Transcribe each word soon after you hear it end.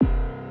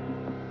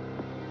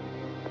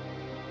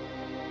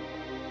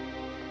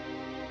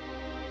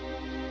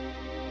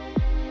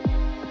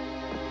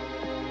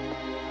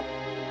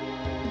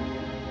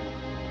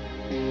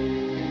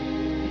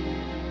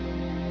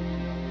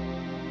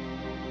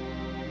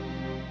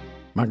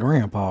My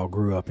grandpa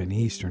grew up in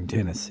eastern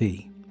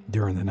Tennessee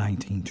during the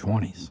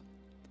 1920s.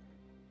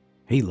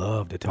 He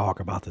loved to talk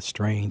about the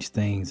strange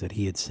things that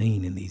he had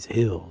seen in these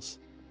hills,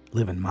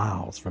 living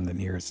miles from the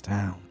nearest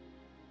town.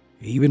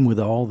 Even with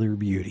all their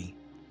beauty,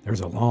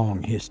 there's a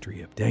long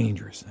history of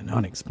dangerous and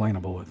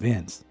unexplainable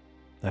events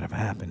that have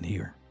happened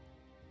here.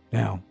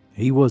 Now,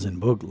 he wasn't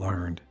book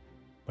learned,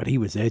 but he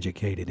was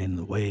educated in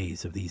the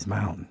ways of these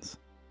mountains.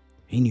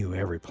 He knew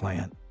every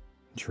plant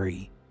and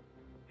tree.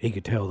 He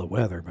could tell the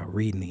weather by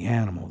reading the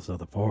animals of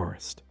the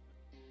forest.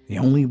 The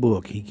only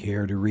book he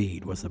cared to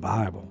read was the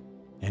Bible,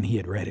 and he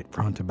had read it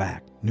front to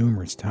back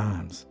numerous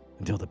times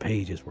until the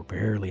pages were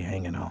barely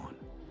hanging on.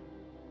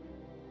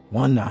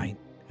 One night,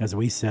 as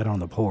we sat on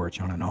the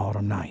porch on an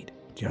autumn night,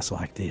 just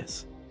like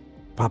this,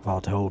 Papa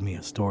told me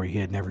a story he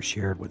had never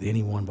shared with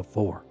anyone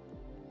before,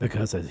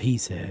 because as he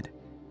said,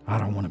 I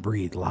don't want to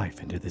breathe life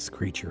into this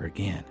creature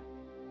again.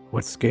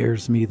 What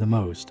scares me the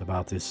most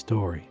about this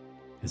story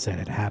is that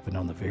it happened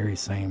on the very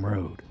same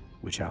road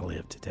which I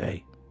live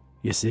today.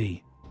 You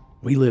see,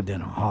 we lived in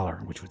a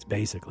holler which was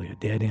basically a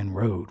dead-end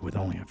road with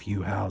only a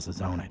few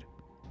houses on it.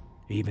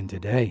 Even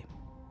today,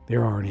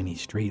 there aren't any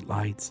street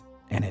lights,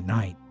 and at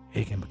night,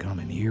 it can become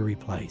an eerie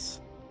place.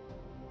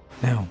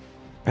 Now,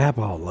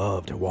 Papa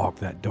loved to walk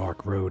that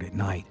dark road at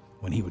night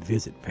when he would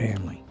visit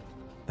family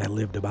that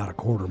lived about a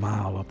quarter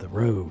mile up the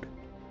road.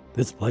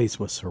 This place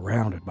was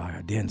surrounded by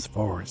a dense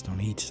forest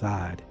on each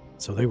side,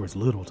 so there was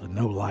little to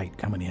no light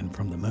coming in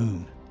from the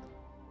moon.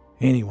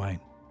 Anyway,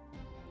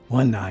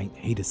 one night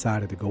he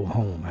decided to go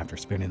home after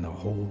spending the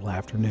whole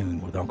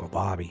afternoon with Uncle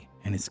Bobby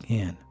and his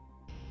kin.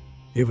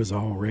 It was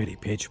already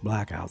pitch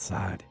black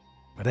outside,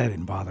 but that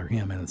didn't bother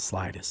him in the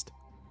slightest.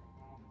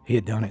 He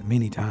had done it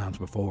many times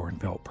before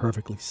and felt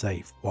perfectly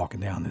safe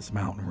walking down this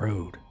mountain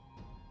road.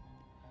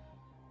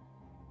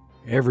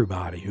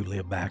 Everybody who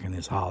lived back in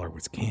this holler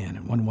was kin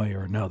in one way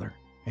or another,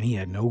 and he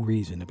had no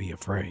reason to be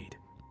afraid.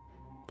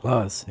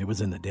 Plus, it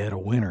was in the dead of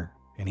winter,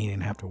 and he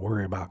didn't have to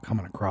worry about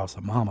coming across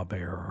a mama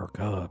bear or her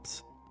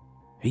cubs.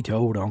 He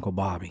told Uncle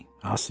Bobby,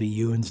 I'll see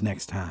you'uns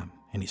next time,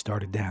 and he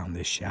started down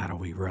this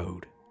shadowy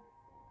road.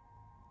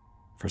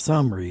 For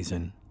some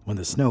reason, when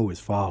the snow is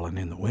falling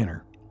in the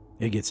winter,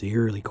 it gets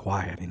eerily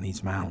quiet in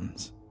these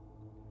mountains.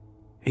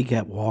 He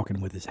kept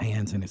walking with his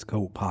hands in his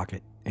coat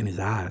pocket and his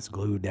eyes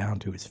glued down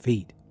to his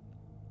feet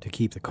to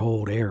keep the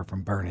cold air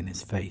from burning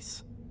his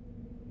face.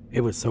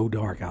 It was so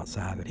dark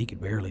outside that he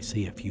could barely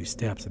see a few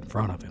steps in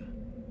front of him.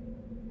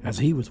 As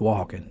he was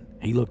walking,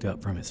 he looked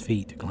up from his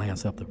feet to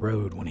glance up the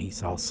road when he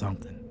saw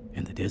something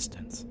in the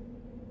distance.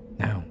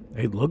 Now,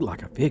 it looked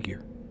like a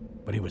figure,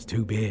 but it was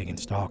too big and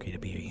stocky to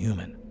be a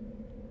human,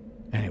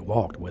 and it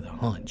walked with a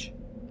hunch.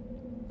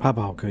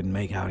 Papa couldn't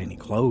make out any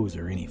clothes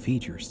or any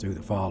features through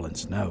the falling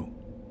snow.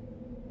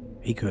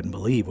 He couldn't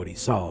believe what he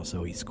saw,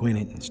 so he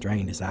squinted and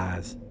strained his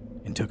eyes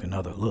and took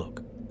another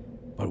look.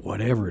 But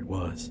whatever it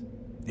was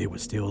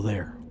still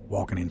there,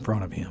 walking in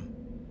front of him.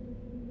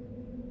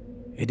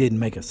 It didn't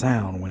make a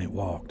sound when it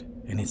walked,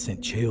 and it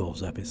sent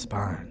chills up his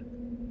spine.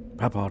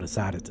 Papa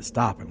decided to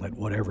stop and let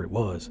whatever it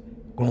was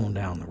go on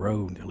down the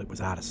road until it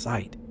was out of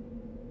sight.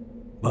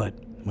 But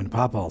when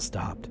Papa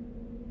stopped,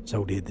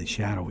 so did the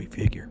shadowy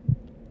figure.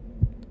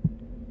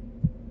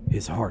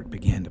 His heart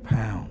began to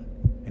pound,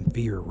 and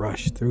fear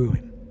rushed through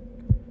him.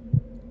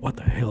 What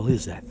the hell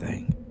is that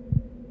thing?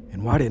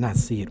 And why didn't I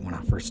see it when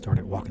I first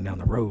started walking down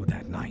the road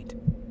that night?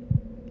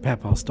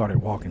 Papa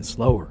started walking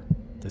slower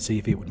to see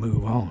if it would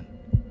move on,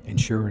 and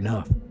sure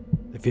enough,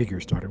 the figure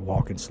started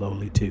walking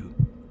slowly too,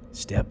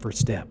 step for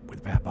step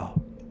with Papa.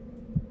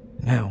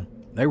 Now,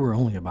 they were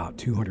only about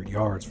 200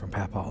 yards from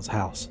Papa's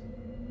house,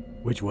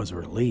 which was a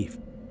relief,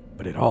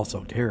 but it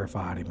also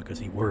terrified him because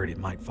he worried it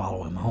might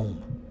follow him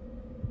home.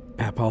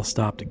 Papa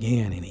stopped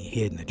again and he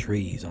hid in the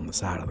trees on the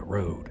side of the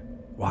road,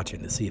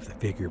 watching to see if the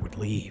figure would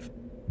leave.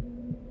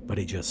 But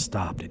he just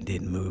stopped and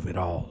didn't move at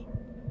all.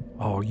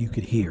 All you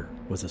could hear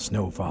was the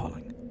snow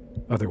falling.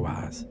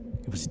 Otherwise,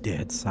 it was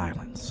dead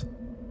silence.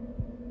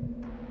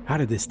 How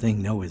did this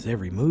thing know his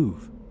every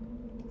move?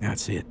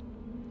 That's it.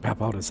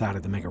 Papa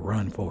decided to make a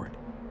run for it,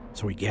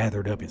 so he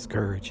gathered up his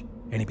courage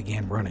and he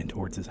began running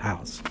towards his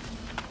house.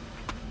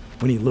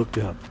 When he looked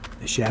up,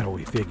 the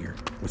shadowy figure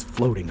was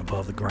floating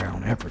above the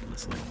ground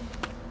effortlessly,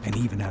 and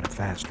even at a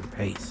faster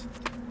pace.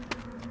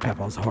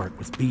 Papa's heart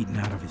was beating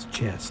out of his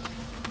chest.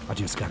 I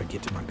just gotta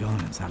get to my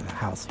gun inside of the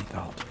house, he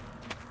thought,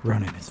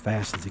 running as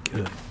fast as he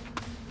could.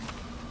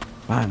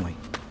 Finally,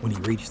 when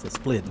he reached the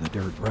split in the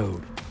dirt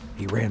road,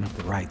 he ran up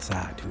the right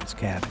side to his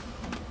cabin.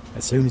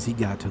 As soon as he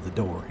got to the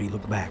door, he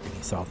looked back and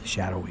he saw the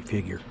shadowy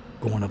figure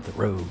going up the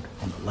road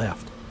on the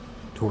left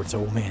towards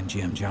old man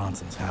Jim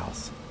Johnson's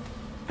house.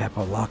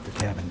 Papa locked the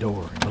cabin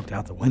door and looked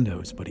out the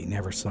windows, but he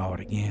never saw it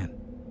again.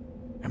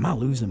 Am I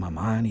losing my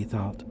mind, he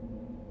thought.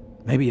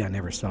 Maybe I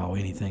never saw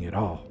anything at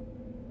all.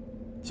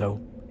 So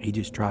he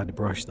just tried to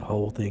brush the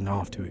whole thing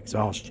off to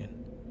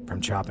exhaustion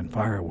from chopping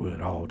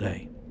firewood all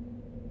day.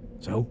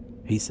 So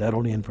he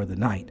settled in for the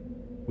night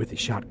with his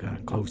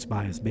shotgun close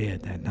by his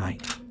bed that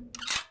night.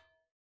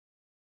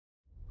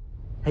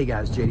 Hey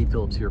guys, JD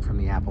Phillips here from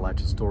the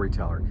Appalachian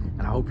Storyteller,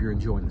 and I hope you're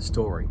enjoying the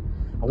story.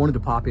 I wanted to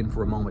pop in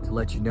for a moment to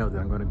let you know that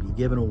I'm going to be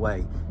giving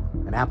away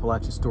an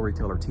Appalachian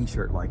Storyteller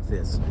t-shirt like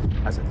this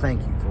as a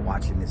thank you for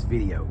watching this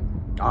video.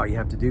 All you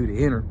have to do to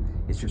enter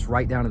is just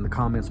write down in the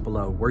comments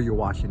below where you're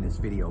watching this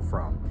video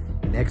from.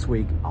 And next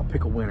week, I'll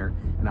pick a winner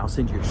and I'll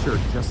send you a shirt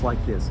just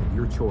like this of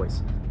your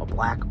choice, a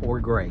black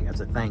or gray,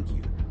 as a thank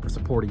you for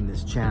supporting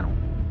this channel.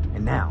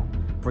 And now,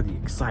 for the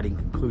exciting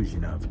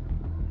conclusion of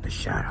The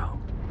Shadow.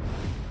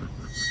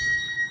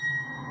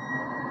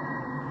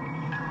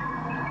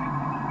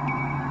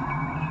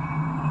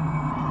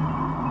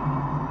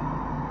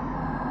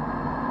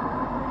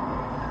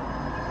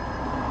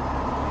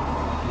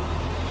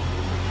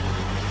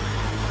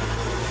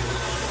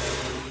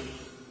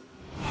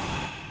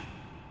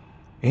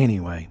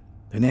 Anyway,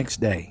 the next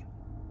day,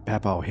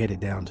 Papaw headed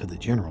down to the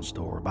general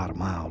store about a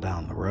mile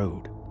down the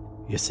road.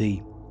 You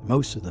see,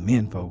 most of the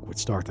menfolk would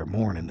start their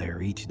morning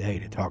there each day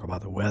to talk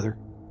about the weather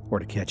or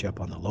to catch up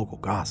on the local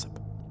gossip.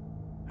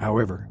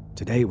 However,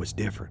 today was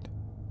different.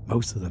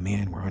 Most of the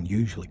men were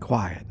unusually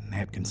quiet and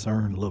had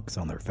concerned looks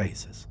on their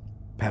faces.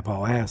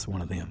 Papaw asked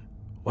one of them,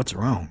 "What's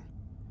wrong?"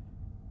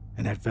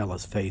 And that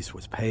fella's face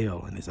was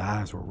pale and his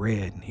eyes were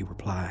red, and he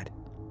replied,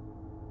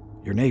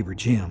 "Your neighbor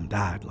Jim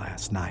died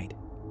last night.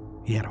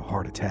 He had a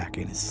heart attack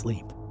in his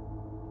sleep."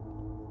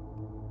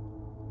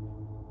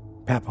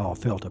 Papaw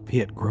felt a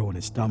pit grow in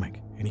his stomach,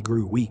 and he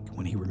grew weak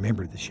when he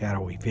remembered the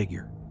shadowy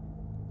figure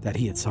that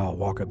he had saw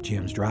walk up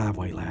Jim's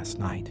driveway last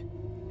night.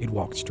 It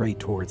walked straight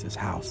towards his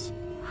house.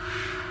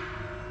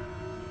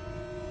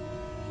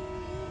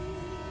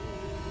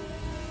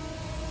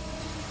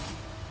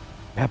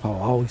 Papaw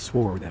always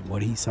swore that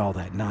what he saw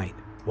that night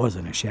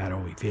wasn't a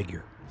shadowy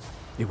figure.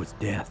 It was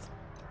death,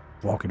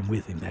 walking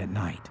with him that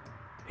night.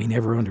 He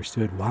never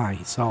understood why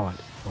he saw it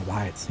or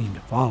why it seemed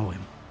to follow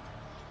him,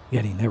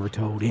 yet he never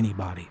told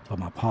anybody but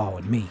my pa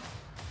and me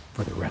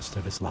for the rest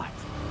of his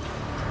life.